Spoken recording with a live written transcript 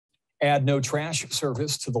Add no trash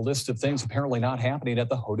service to the list of things apparently not happening at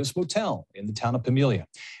the Hotis Motel in the town of Pamelia.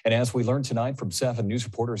 And as we learned tonight from 7 News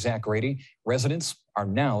reporter Zach Grady, residents are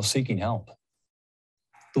now seeking help.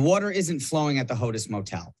 The water isn't flowing at the Hotis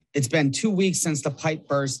Motel. It's been 2 weeks since the pipe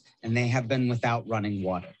burst and they have been without running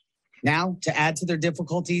water. Now, to add to their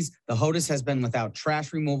difficulties, the Hotis has been without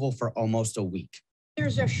trash removal for almost a week.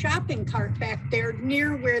 There's a shopping cart back there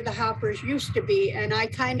near where the hoppers used to be, and I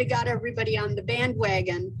kind of got everybody on the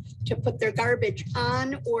bandwagon to put their garbage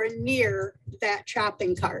on or near that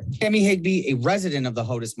shopping cart. Tammy Higbee, a resident of the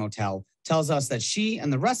Hotis Motel, tells us that she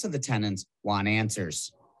and the rest of the tenants want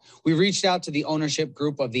answers. We reached out to the ownership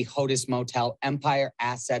group of the Hotis Motel, Empire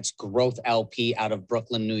Assets Growth LP out of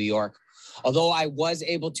Brooklyn, New York. Although I was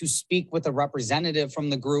able to speak with a representative from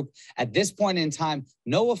the group, at this point in time,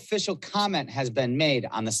 no official comment has been made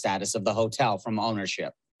on the status of the hotel from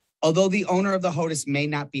ownership. Although the owner of the Hotis may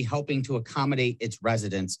not be helping to accommodate its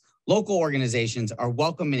residents, local organizations are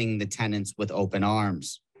welcoming the tenants with open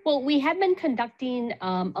arms. Well, we have been conducting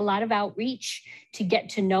a lot of outreach to get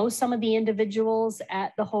to know some of the individuals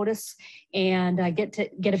at the Hotis and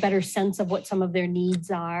get a better sense of what some of their needs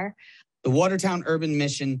are. The Watertown Urban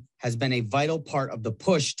Mission has been a vital part of the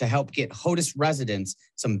push to help get Hotis residents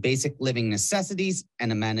some basic living necessities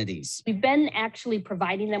and amenities. We've been actually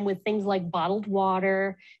providing them with things like bottled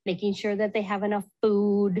water, making sure that they have enough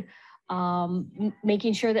food,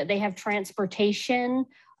 making sure that they have transportation.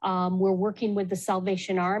 We're working with the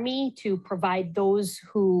Salvation Army to provide those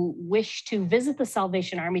who wish to visit the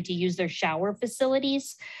Salvation Army to use their shower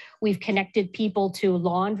facilities. We've connected people to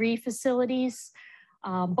laundry facilities.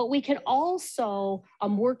 But we can also,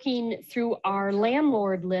 working through our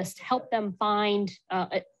landlord list, help them find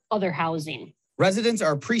other housing. Residents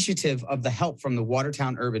are appreciative of the help from the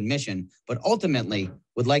Watertown Urban Mission, but ultimately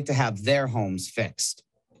would like to have their homes fixed.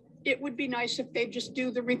 It would be nice if they just do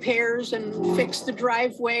the repairs and fix the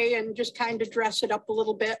driveway and just kind of dress it up a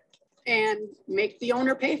little bit and make the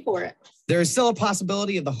owner pay for it. There is still a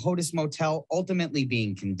possibility of the Hotis Motel ultimately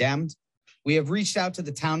being condemned. We have reached out to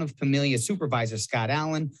the town of Pamelia Supervisor Scott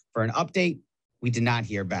Allen for an update. We did not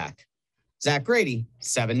hear back. Zach Grady,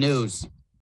 7 News.